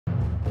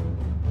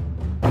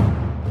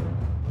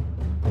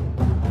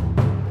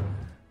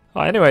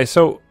Anyway,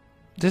 so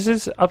this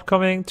is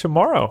upcoming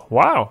tomorrow.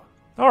 Wow.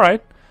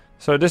 Alright.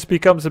 So this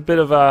becomes a bit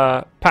of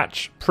a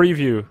patch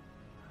preview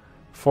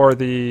for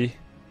the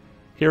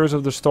Heroes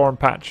of the Storm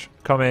patch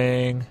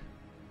coming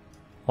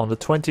on the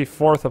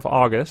 24th of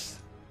August.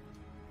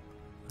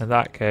 In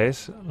that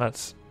case,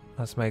 let's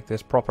make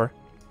this proper.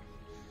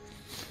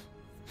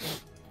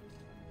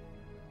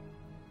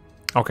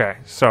 Okay,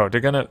 so they're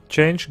gonna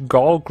change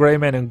Gul,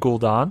 Greymane, and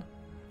Gul'dan,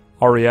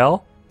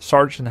 Auriel,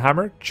 Sergeant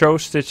Hammer, Cho,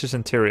 Stitches,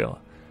 and Tyrael.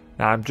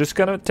 Now I'm just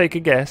gonna take a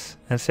guess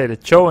and say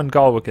that Cho and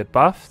Gul will get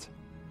buffed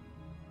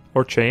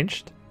or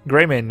changed.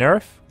 Greymane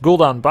nerf,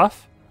 Gul'dan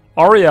buff,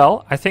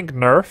 Auriel I think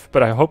nerf,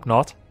 but I hope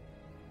not.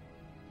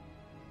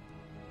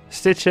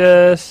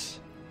 Stitches,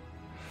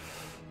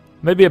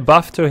 maybe a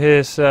buff to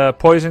his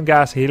poison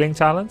gas healing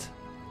talent.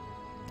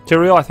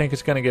 Tyrael I think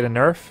is going to get a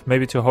nerf,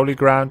 maybe to Holy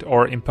Ground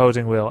or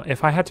Imposing Will.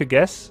 If I had to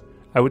guess,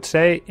 I would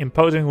say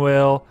Imposing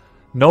Will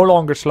no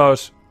longer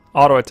slows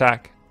auto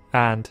attack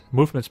and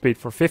movement speed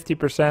for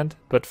 50%,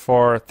 but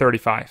for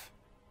 35%.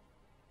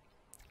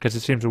 Because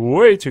it seems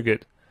way too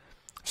good.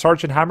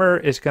 Sergeant Hammer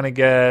is going to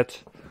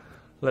get,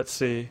 let's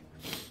see.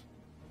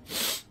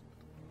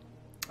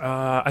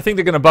 I think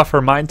they're going to buff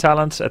her mind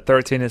talents at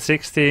 13 and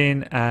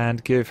 16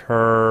 and give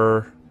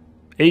her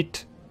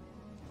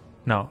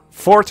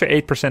 4 to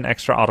 8%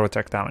 extra auto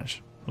attack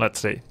damage. Let's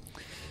see.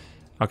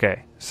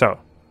 Okay, so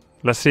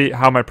let's see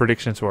how my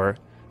predictions were.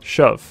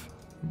 Shove.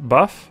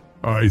 Buff.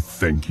 I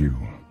thank you.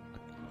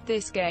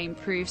 This game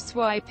proves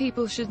why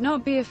people should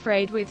not be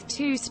afraid with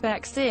 2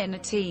 specs in a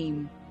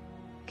team.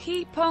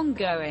 Keep on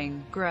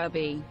going,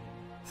 Grubby.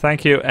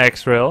 Thank you,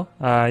 Auriel.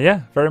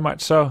 Yeah, very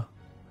much so.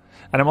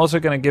 And I'm also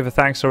going to give a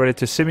thanks already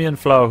to Simeon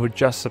Flo, who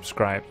just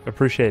subscribed.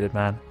 Appreciate it,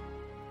 man.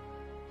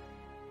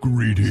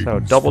 Greetings, so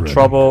double friend.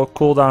 trouble,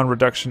 cooldown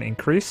reduction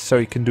increase, so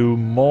you can do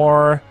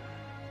more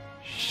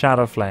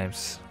Shadow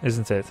Flames,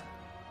 isn't it?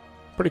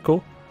 Pretty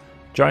cool.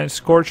 Giant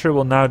Scorcher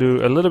will now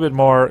do a little bit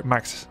more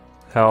max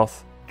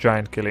health,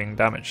 giant killing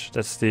damage.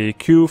 That's the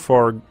Q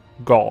for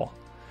Gul.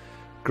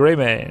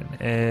 Greymane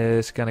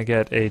is gonna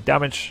get a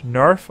damage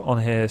nerf on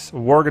his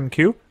Worgen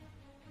Q,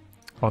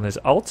 on his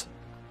ult,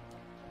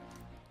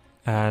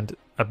 and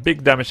a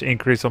big damage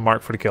increase on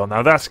Mark for the Kill.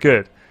 Now that's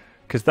good,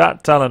 because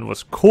that talent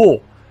was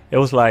cool. It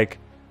was like,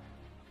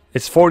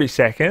 it's 40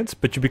 seconds,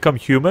 but you become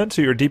human,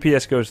 so your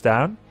DPS goes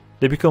down.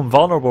 They become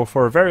vulnerable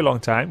for a very long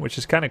time, which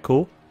is kind of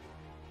cool.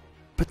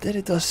 But then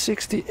it does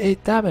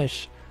 68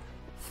 damage.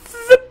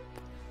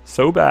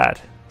 So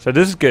bad. So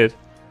this is good.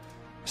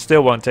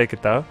 Still won't take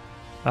it though.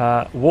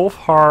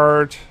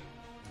 Wolfheart.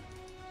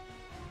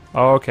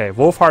 Okay,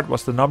 Wolfheart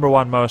was the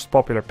 #1 most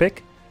popular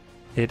pick.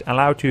 It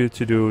allowed you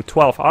to do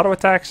 12 auto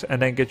attacks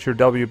and then get your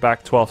W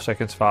back 12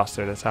 seconds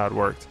faster. That's how it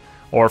worked.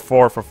 Or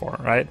 4 for 4,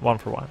 right? 1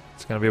 for 1.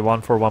 It's going to be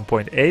 1 for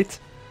 1.8.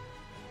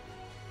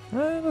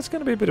 That's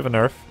going to be a bit of a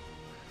nerf.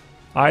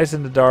 Eyes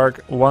in the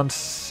dark, 1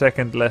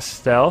 second less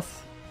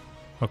stealth.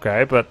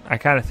 Okay, but I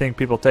kind of think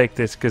people take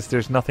this because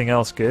there's nothing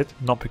else good.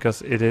 Not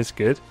because it is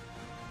good.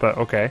 But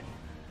okay.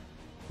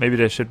 Maybe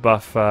they should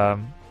buff... I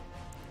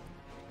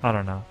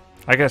don't know.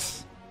 I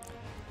guess...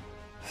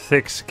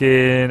 Thick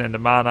Skin and the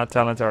Mana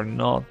talent are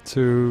not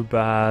too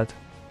bad.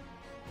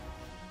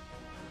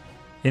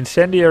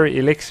 Incendiary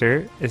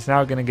Elixir is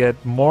now going to get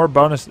more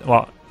bonus...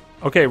 Well,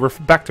 okay, we're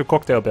back to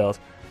Cocktail build.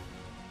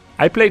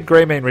 I played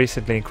Greymane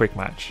recently in Quick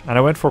Match. And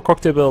I went for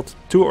Cocktail build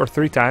 2 or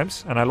 3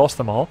 times. And I lost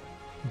them all.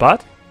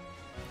 But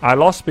I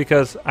lost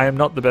because I am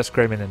not the best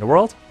Greymane in the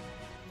world.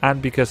 And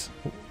because,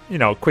 you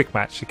know, Quick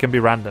Match. It can be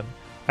random.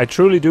 I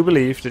truly do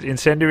believe that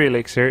Incendiary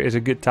Elixir is a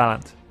good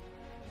talent.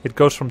 It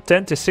goes from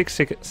 10 to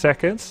 6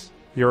 seconds,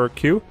 your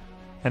Q.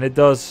 And it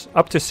does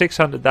up to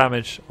 600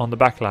 damage on the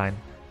backline.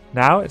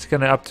 Now it's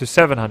going to up to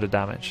 700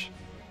 damage.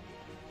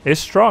 It's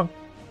strong.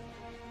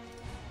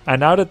 And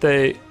now that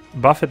they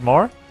buff it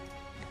more,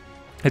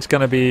 it's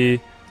going to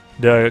be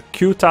the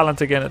Q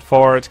talent again at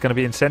 4. It's going to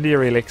be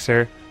Incendiary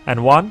Elixir.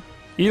 And 1,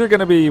 either going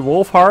to be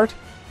Wolfheart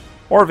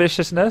or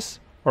Viciousness,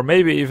 or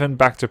maybe even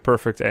back to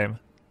Perfect Aim.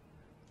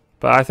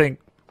 But I think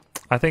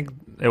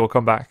it will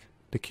come back,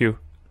 the Q.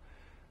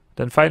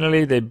 Then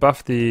finally they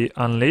buff the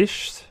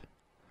Unleashed,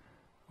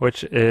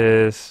 which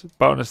is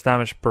bonus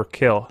damage per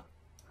kill.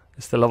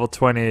 It's the level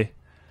 20.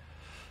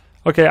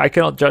 Okay, I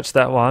cannot judge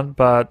that one,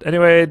 but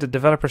anyway, the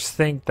developers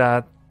think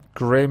that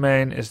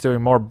Greymane is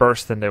doing more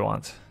burst than they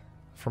want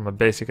from a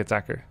basic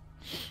attacker.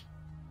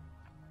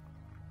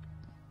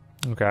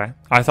 Okay,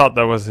 I thought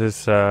that was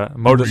his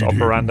modus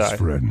operandi.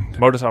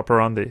 Modus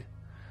operandi.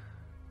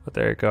 But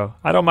there you go.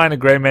 I don't mind a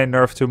Greymane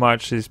nerf too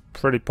much. He's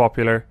pretty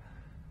popular.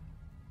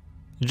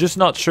 Just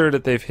not sure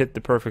that they've hit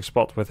the perfect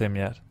spot with him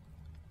yet.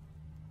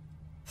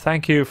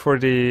 Thank you for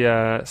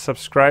the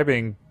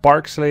subscribing,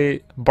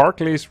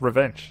 Barkley's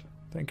Revenge.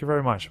 Thank you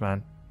very much,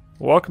 man.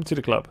 Welcome to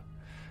the club.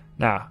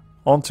 Now,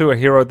 on to a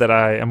hero that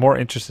I am more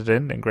interested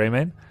in than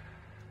Greymane.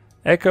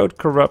 Echoed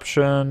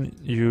Corruption,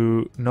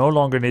 you no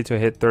longer need to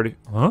hit 30...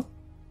 Huh?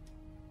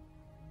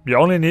 You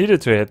only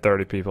needed to hit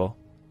 30 people.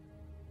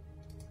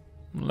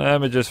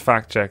 Let me just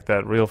fact check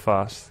that real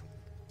fast.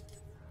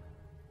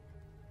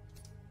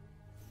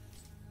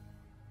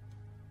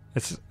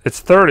 It's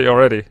 30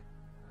 already.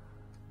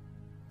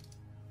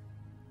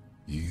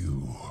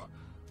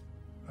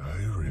 I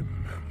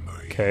remember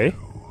Okay.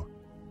 you.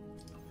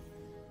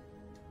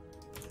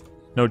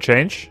 No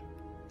change.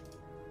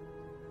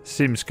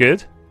 Seems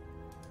good.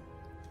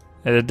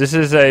 This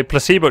is a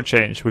placebo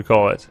change, we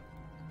call it.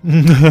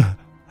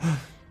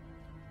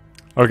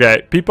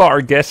 Okay, people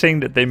are guessing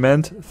that they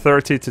meant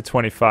 30 to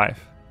 25.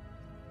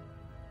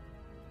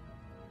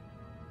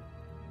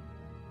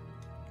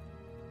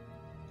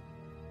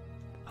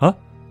 Huh?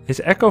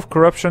 His Echo of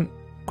Corruption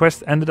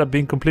quest ended up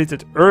being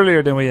completed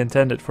earlier than we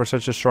intended for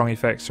such a strong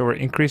effect. So we're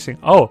increasing...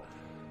 Oh!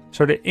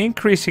 So they're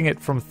increasing it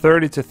from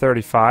 30 to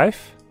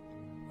 35.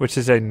 Which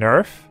is a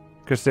nerf.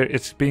 Because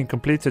it's being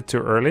completed too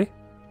early.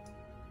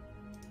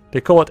 They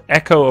call it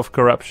Echo of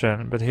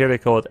Corruption. But here they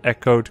call it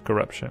Echoed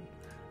Corruption.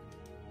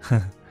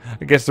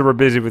 I guess they were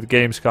busy with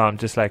Gamescom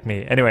just like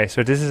me. Anyway,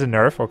 so this is a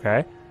nerf,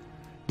 okay.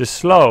 The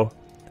slow,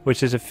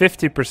 which is a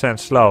 50%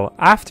 slow,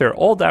 after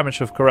all damage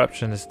of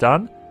corruption is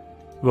done,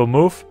 will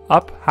move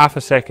up half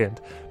a second.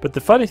 But the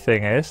funny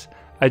thing is,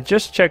 I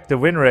just checked the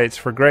win rates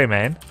for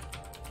Greymane.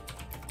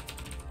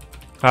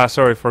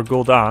 Sorry, for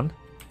Gul'dan.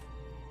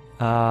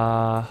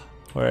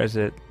 Where is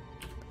it?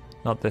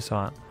 Not this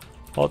one.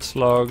 Hot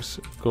Slugs,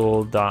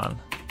 Gul'dan.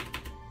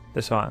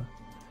 This one.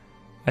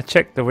 I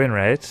checked the win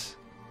rates.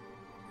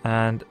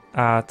 And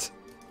at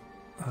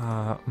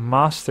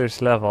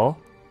Masters level,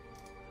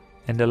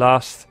 in the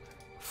last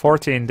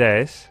 14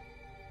 days,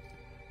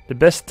 the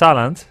best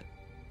talent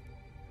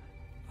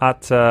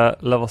at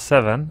level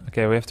 7,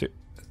 okay, we have to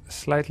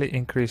slightly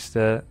increase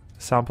the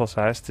sample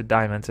size to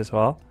Diamond as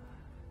well.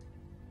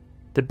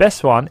 The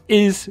best one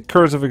is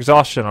Curse of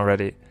Exhaustion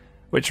already,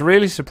 which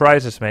really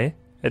surprises me.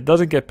 It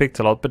doesn't get picked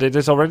a lot, but it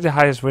is already the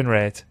highest win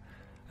rate.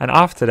 And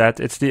after that,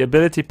 it's the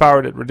ability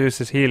power that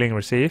reduces healing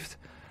received.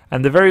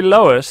 And the very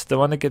lowest, the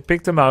one that gets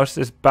picked the most,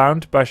 is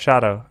Bound by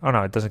Shadow. Oh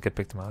no, it doesn't get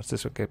picked the most.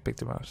 This will get picked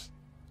the most.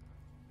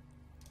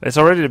 It's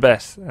already the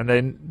best, and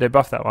they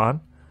buffed that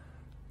one.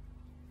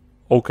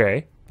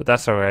 Okay, but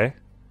that's okay.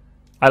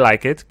 I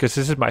like it, because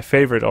this is my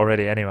favorite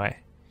already anyway.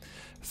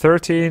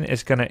 13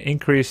 is going to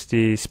increase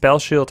the spell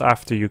shield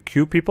after you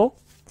Q people,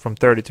 from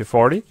 30 to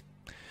 40.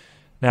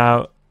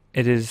 Now,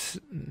 it is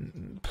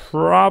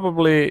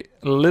probably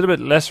a little bit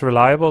less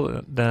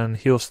reliable than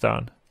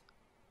Healstone.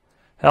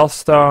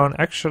 Healthstone,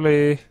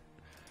 actually,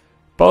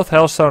 both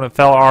Healthstone and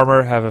Fell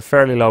Armor have a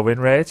fairly low win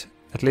rate,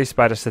 at least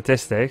by the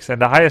statistics,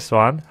 and the highest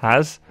one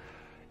has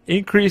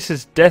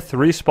increases death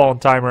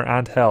respawn timer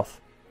and health.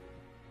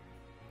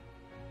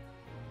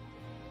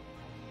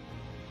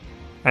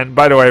 And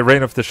by the way,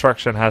 Reign of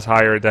Destruction has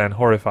higher than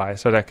Horrify,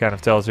 so that kind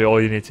of tells you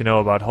all you need to know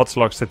about Hot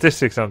Slug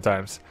statistics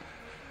sometimes.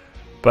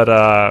 But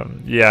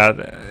yeah,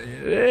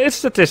 it's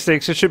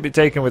statistics, it should be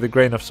taken with a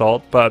grain of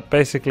salt, but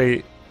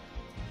basically...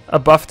 A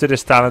buff to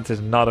this talent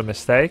is not a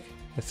mistake.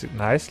 It's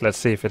nice. Let's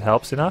see if it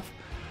helps enough.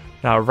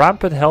 Now,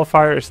 Rampant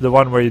Hellfire is the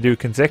one where you do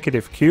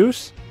consecutive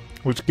Qs,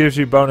 which gives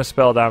you bonus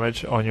spell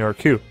damage on your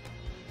Q.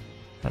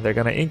 And they're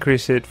going to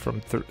increase it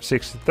from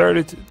 6 to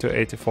 30 to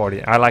 8 to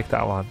 40. I like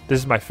that one. This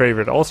is my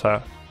favorite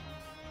also.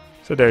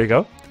 So there you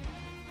go.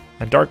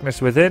 And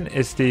Darkness Within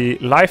is the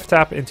life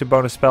tap into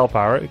bonus spell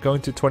power,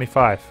 going to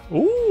 25.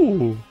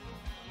 Ooh!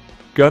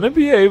 Gonna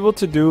be able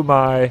to do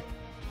my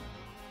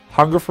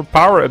Hunger for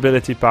Power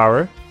ability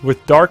power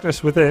with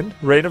Darkness Within,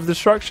 Reign of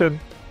Destruction.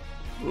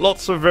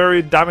 Lots of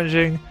very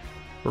damaging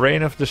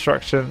Reign of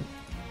Destruction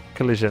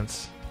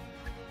collisions.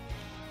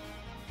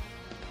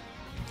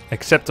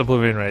 Acceptable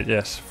win rate,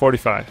 yes,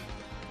 45.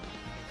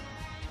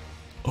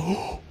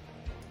 Oh!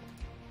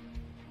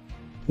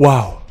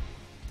 Wow.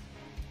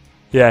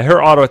 Yeah,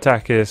 her auto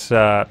attack is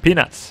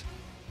peanuts.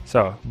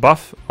 So,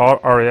 buff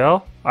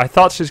Auriel. I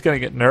thought she's gonna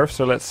get nerfed,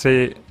 so let's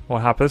see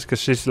what happens, because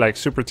she's like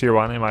super tier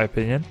 1 in my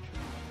opinion.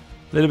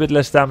 A little bit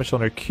less damage on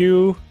her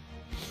Q.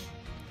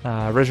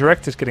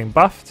 Resurrect is getting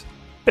buffed.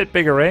 Bit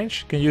bigger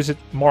range. Can use it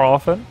more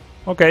often.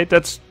 Okay,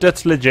 that's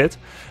legit.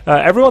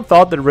 Everyone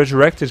thought that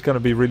Resurrect is going to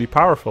be really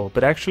powerful,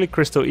 but actually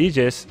Crystal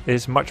Aegis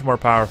is much more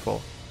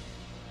powerful.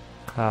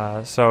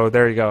 So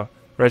there you go.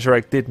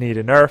 Resurrect did need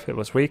a nerf. It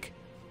was weak.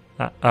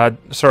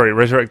 Sorry,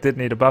 Resurrect did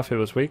need a buff. It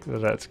was weak. So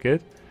that's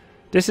good.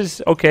 This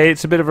is okay.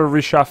 It's a bit of a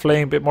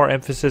reshuffling. A bit more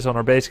emphasis on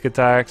our basic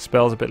attack.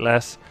 Spells a bit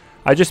less.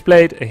 I just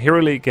played a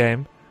Hero League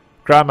game.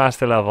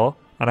 Grandmaster level,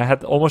 and I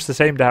had almost the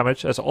same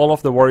damage as all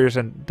of the warriors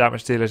and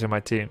damage dealers in my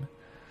team.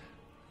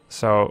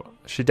 So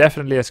she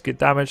definitely has good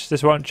damage.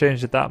 This won't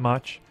change it that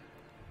much.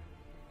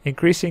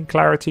 Increasing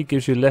clarity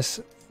gives you less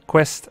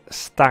quest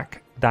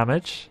stack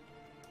damage.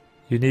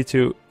 You need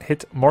to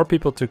hit more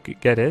people to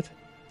get it,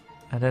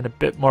 and then a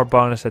bit more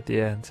bonus at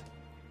the end.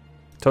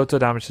 Total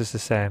damage is the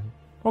same.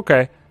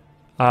 Okay,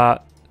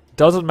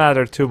 doesn't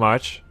matter too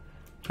much.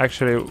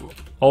 Actually,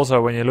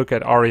 also when you look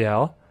at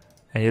Auriel,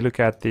 and you look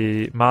at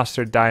the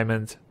Master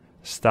Diamond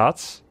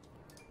stats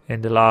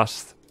in the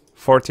last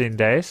 14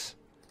 days,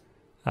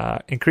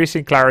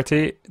 Increasing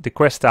Clarity, the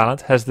quest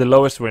talent, has the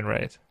lowest win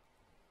rate.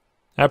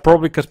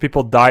 Probably because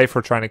people die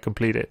for trying to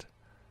complete it.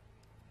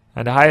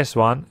 And the highest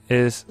one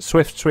is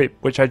Swift Sweep,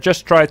 which I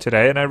just tried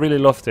today and I really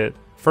loved it.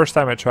 First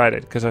time I tried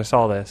it because I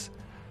saw this.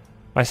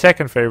 My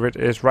second favorite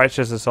is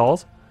Righteous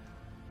Assault,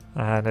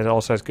 and it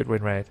also has good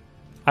win rate.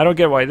 I don't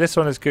get why this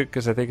one is good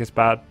because I think it's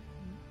bad,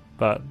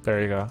 but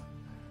there you go.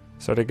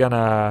 So they're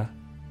gonna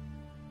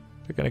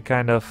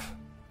kind of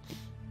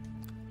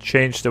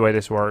change the way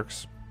this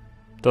works.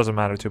 Doesn't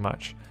matter too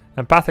much.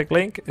 Empathic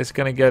Link is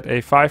gonna get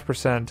a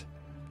 5%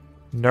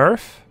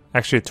 nerf,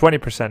 actually a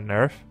 20%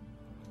 nerf.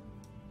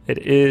 It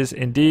is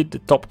indeed the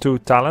top 2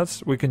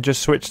 talents. We can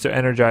just switch to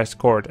Energized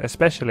Chord,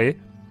 especially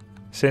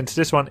since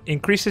this one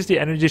increases the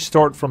energy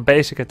stored from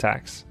basic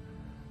attacks.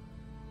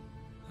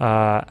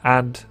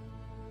 And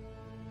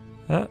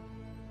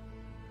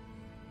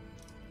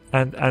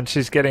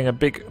she's getting a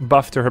big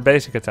buff to her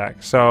basic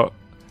attack. So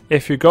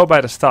if you go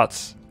by the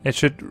stats, it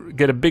should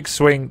get a big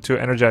swing to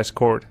Energized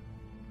Chord.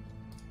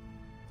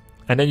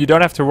 And then you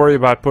don't have to worry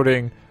about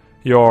putting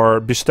your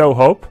Bestow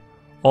Hope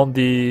on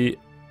the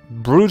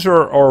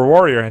Bruiser or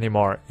Warrior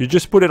anymore. You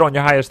just put it on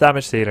your highest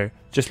damage dealer.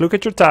 Just look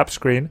at your tab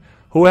screen.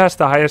 Who has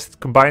the highest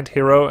combined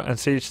hero and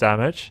siege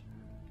damage?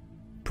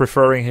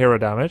 Preferring hero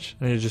damage.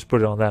 And you just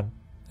put it on them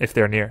if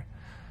they're near.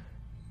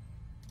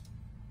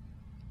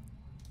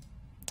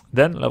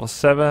 Then level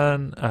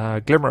 7,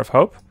 Glimmer of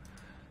Hope.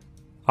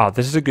 Ah,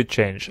 this is a good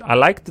change. I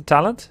like the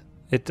talent.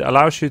 It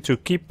allows you to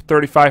keep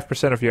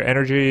 35% of your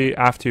energy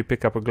after you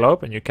pick up a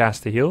globe and you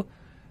cast a heal.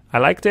 I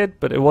liked it,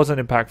 but it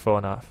wasn't impactful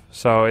enough.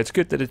 So it's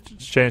good that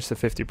it's changed to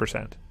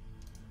 50%.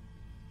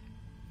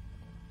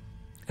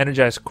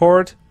 Energized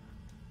Chord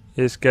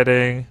is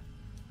getting...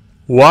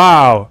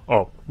 Wow!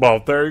 Oh, well,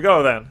 there you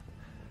go then.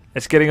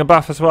 It's getting a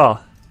buff as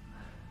well.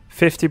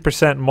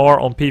 50% more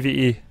on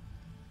PvE.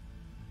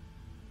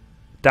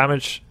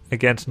 Damage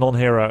against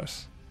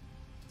non-heroes.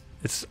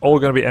 It's all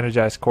going to be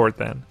Energized Chord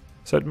then.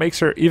 So it makes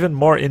her even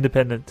more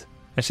independent.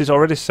 And she's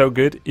already so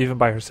good, even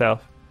by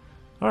herself.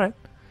 Alright.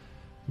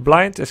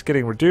 Blind is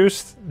getting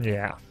reduced.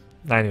 Yeah,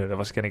 I knew that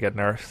was going to get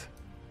nerfed.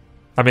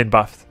 I mean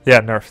buffed. Yeah,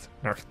 nerfed.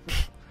 Nerfed.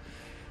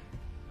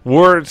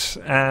 Words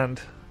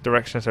and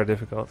directions are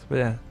difficult. But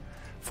yeah,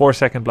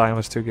 4-second blind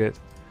was too good.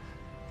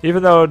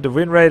 Even though the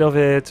win rate of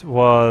it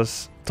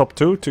was top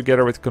 2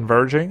 together with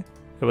Converging,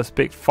 it was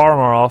picked far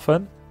more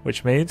often.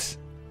 Which means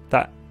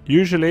that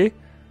usually,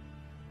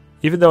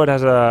 even though it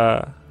has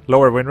a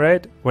lower win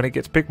rate, when it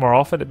gets picked more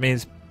often, it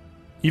means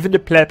even the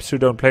plebs who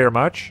don't play her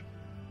much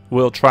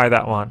will try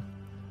that one.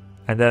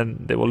 And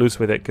then they will lose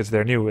with it because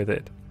they're new with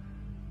it.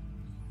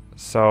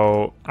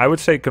 So I would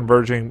say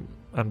Converging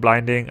and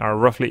Blinding are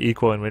roughly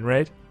equal in win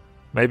rate.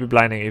 Maybe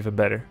Blinding even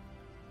better.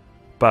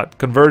 But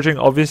Converging,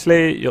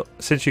 obviously,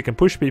 since you can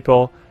push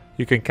people,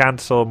 you can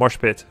cancel Mosh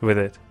Pit with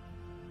it.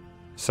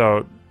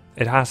 So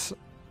it has...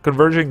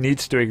 Converging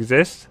needs to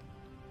exist.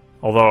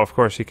 Although, of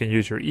course, you can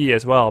use your E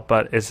as well,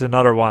 but it's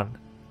another one.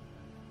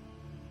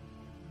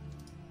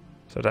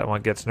 So that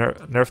one gets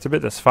nerfed a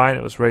bit. That's fine.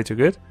 It was way too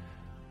good.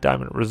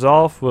 Diamond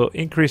Resolve will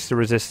increase the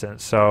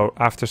resistance. So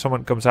after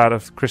someone comes out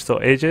of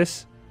Crystal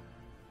Aegis,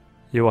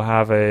 you will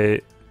have a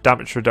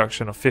damage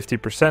reduction of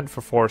 50% for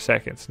 4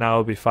 seconds. Now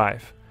it'll be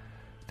 5.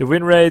 The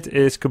win rate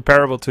is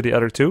comparable to the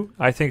other two.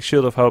 I think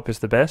Shield of Hope is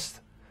the best.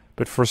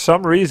 But for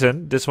some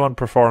reason, this one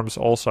performs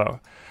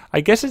also. I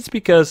guess it's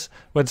because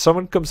when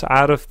someone comes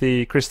out of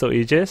the Crystal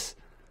Aegis,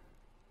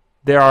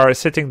 they are a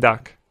sitting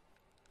duck.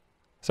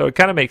 So it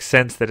kind of makes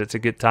sense that it's a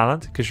good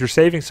talent, because you're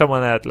saving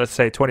someone at, let's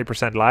say,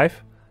 20%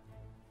 life.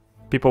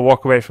 People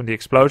walk away from the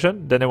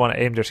explosion, then they want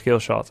to aim their skill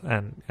shot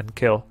and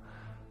kill.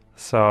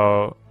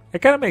 So it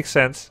kind of makes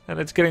sense, and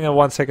it's getting a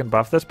 1-second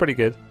buff. That's pretty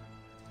good.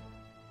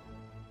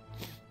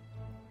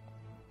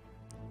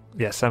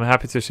 Yes, I'm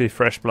happy to see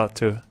fresh blood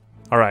too.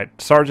 Alright,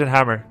 Sergeant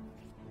Hammer.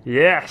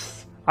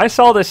 Yes! I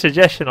saw this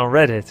suggestion on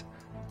Reddit.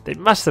 They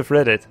must have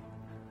read it.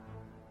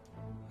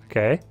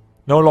 Okay.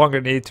 No longer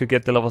need to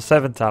get the level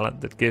 7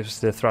 talent that gives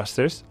the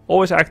thrusters.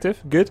 Always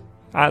active. Good.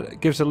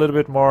 Gives a little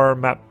bit more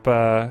map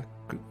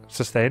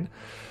sustain.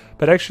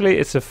 But actually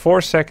it's a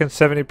 4-second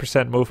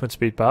 70% movement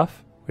speed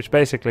buff. Which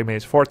basically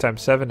means 4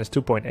 times 7 is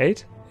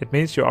 2.8. It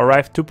means you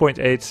arrive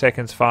 2.8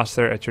 seconds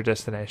faster at your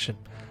destination.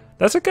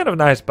 That's a kind of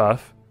nice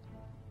buff.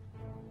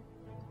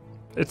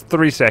 It's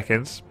 3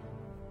 seconds.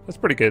 That's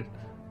pretty good.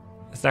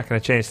 It's not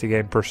going to change the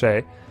game per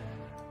se.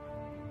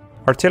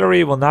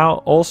 Artillery will now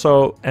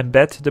also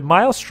embed the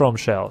Maelstrom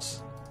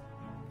shells.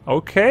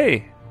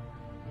 Okay.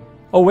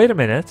 Oh, wait a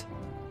minute.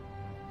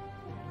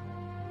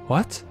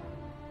 What?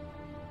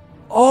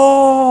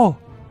 Oh!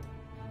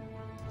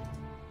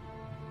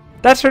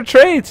 That's her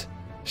trait!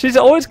 She's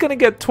always going to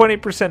get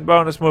 20%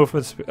 bonus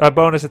movement,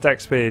 bonus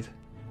attack speed.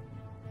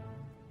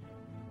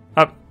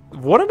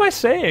 What am I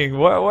saying?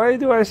 Why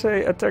do I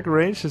say attack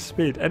range is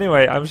speed?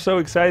 Anyway, I'm so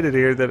excited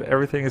here that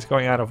everything is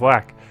going out of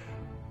whack.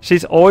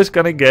 She's always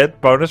going to get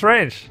bonus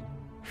range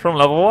from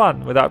level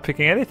 1 without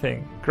picking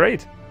anything.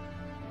 Great.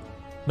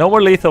 No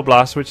more lethal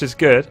blast, which is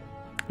good.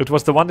 It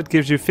was the one that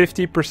gives you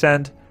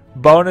 50%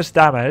 bonus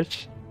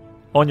damage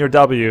on your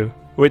W,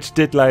 which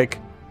did like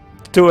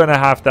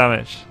 2.5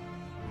 damage,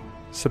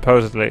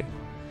 supposedly.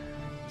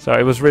 So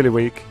it was really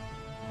weak.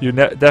 You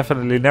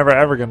definitely never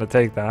ever gonna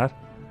take that.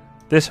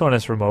 This one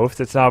is removed.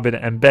 It's now been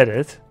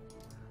embedded.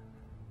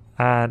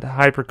 And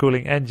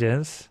hypercooling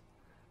engines.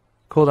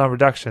 Cooldown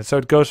reduction. So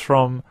it goes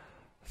from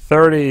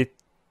 30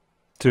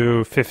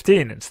 to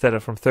 15 instead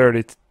of from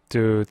 30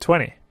 to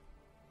 20.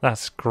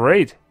 That's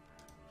great.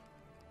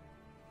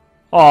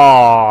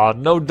 Oh,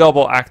 no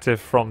double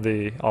active from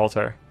the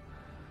altar.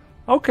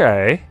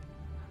 Okay.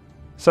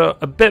 So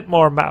a bit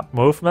more map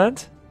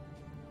movement.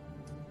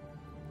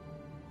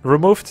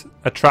 Removed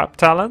a trap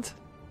talent.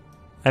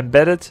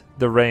 Embedded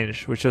the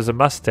range, which is a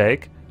must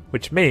take,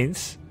 which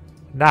means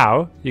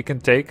now you can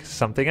take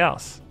something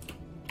else.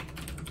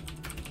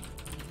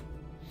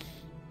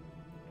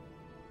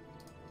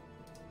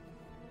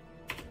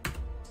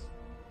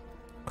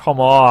 Come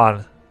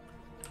on.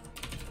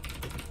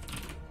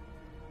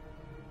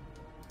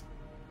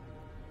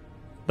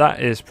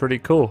 That is pretty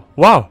cool.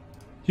 Wow.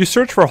 You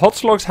search for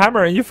Hotslog's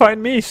hammer and you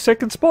find me,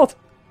 second spot.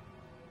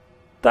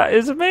 That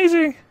is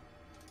amazing.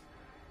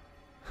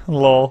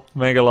 Lol.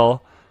 Mega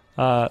lol.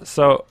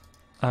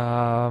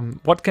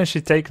 What can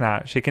she take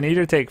now? She can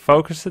either take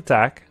focused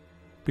attack,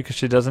 because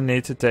she doesn't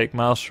need to take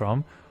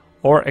Maelstrom,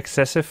 or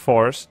excessive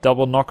force,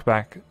 double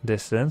knockback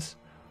distance,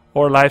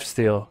 or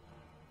lifesteal.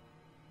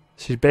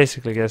 She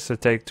basically gets to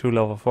take 2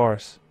 level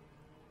 4s.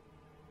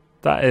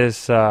 That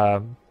is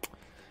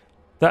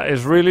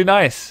really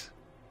nice.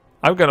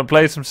 I'm gonna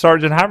play some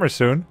Sergeant Hammer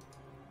soon.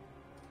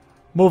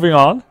 Moving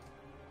on.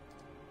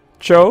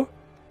 Cho,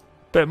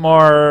 bit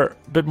more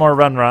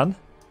run.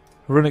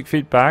 Runic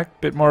feedback,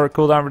 bit more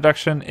cooldown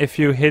reduction if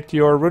you hit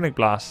your runic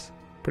blast.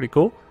 Pretty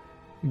cool.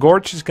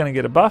 Gorge is gonna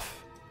get a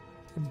buff,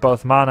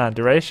 both mana and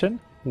duration.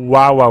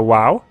 Wow, wow,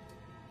 wow.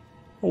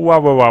 Wow,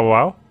 wow, wow,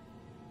 wow.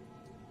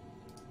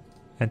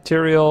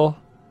 Antirial,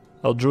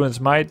 Eldruin's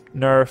Might,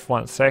 nerf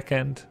 1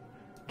 second.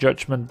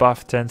 Judgment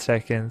buff 10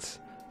 seconds.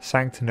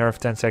 Sanct nerf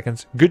 10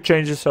 seconds. Good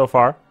changes so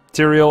far.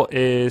 Tyrael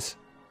is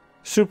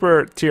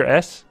super tier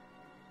S.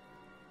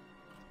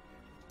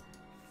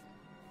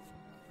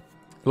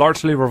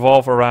 Largely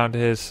revolve around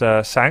his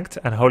Sanct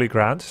and Holy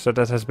Ground, so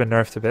that has been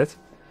nerfed a bit.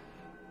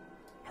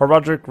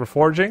 Horadric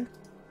Reforging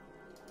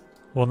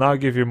will now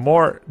give you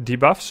more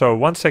debuff, so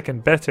 1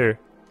 second better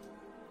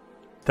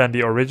than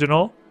the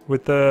original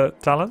with the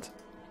talent.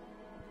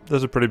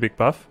 That's a pretty big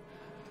buff.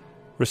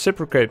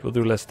 Reciprocate will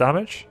do less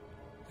damage.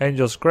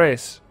 Angel's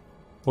Grace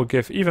will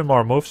give even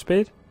more move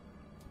speed.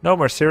 No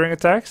more searing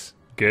attacks.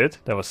 Good,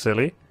 that was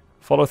silly.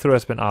 Follow through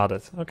has been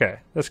added. Okay,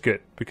 that's good,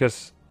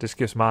 because this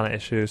gives mana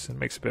issues and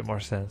makes a bit more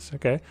sense.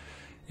 Okay.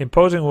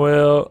 Imposing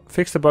will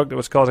fix the bug that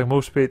was causing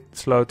move speed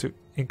slow to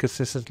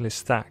inconsistently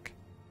stack.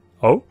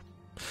 Oh?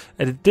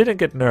 And it didn't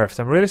get nerfed.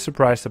 I'm really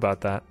surprised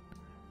about that.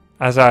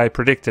 As I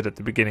predicted at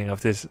the beginning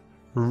of this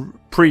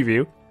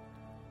preview.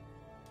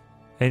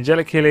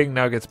 Angelic Healing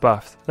now gets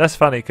buffed. That's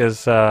funny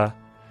because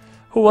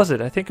who was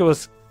it? I think it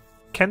was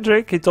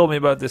Kendrick. He told me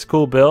about this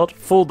cool build.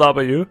 Full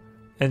W.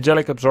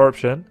 Angelic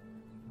Absorption.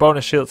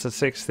 Bonus shields at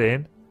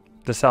 16.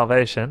 The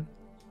Salvation.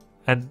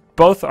 And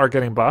both are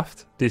getting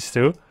buffed, these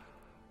two.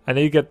 And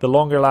you get the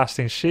longer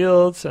lasting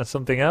shields and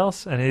something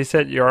else. And he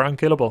said you're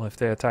unkillable if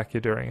they attack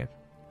you during it.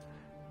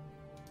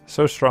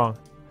 So strong.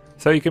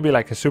 So you can be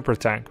like a super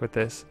tank with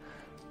this.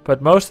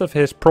 But most of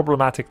his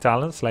problematic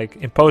talents, like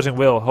Imposing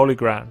Will, Holy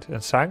Ground,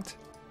 and Sanct,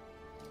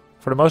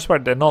 for the most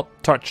part, they're not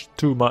touched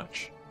too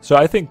much. So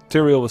I think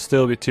Tyrael will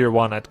still be tier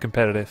 1 at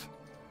competitive.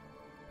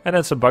 And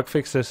then some bug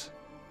fixes.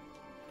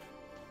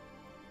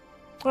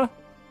 Well,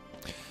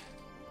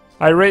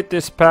 I rate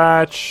this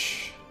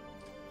patch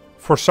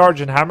for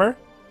Sergeant Hammer.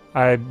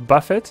 I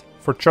buff it.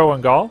 For Cho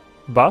and Gal,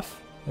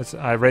 buff.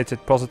 I rate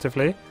it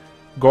positively.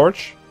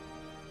 Gorge.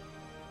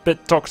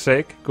 Bit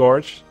toxic,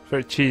 Gorge.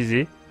 Very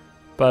cheesy.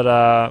 But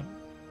I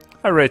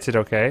rate it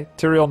okay.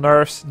 Tyrael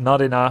nerfs,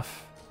 not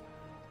enough.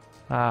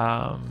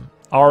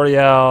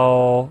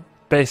 Auriel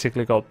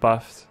basically got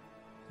buffed.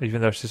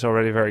 Even though she's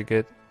already very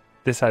good.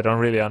 This I don't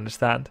really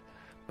understand.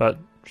 But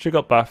she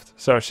got buffed.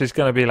 So she's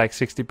going to be like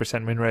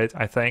 60% win rate,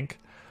 I think.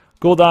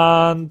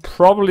 Gul'dan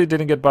probably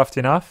didn't get buffed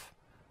enough.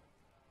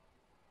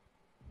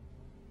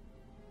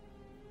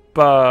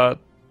 But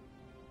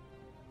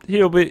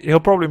he'll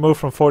probably move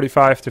from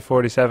 45 to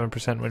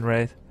 47% win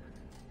rate.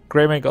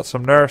 Greymane got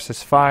some nerfs,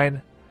 it's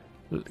fine.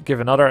 Give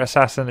another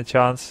assassin a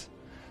chance.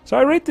 So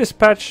I rate this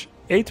patch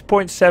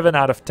 8.7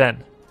 out of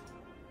 10.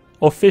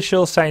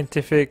 Official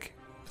scientific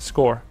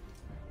score.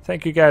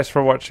 Thank you guys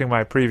for watching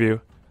my preview.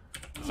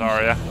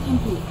 Zarya.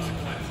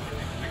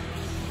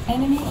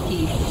 Enemy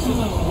keep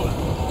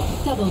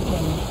double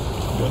kill.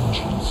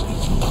 Vengeance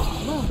is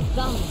mine. Well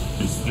done.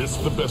 Is this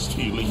the best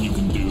healing you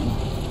can do?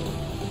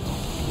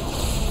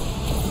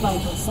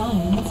 Vital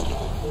signs.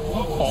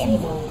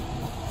 Onward.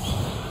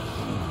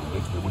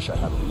 Makes me wish I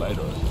had a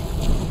lighter.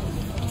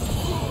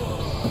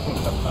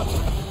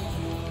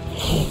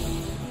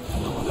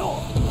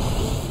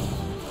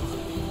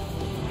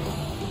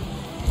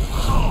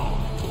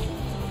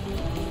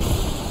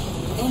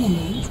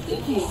 Enemies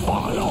defeated.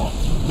 Fire.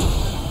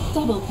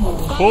 Double kill.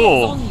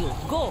 Cool.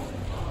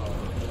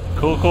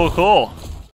 Cool.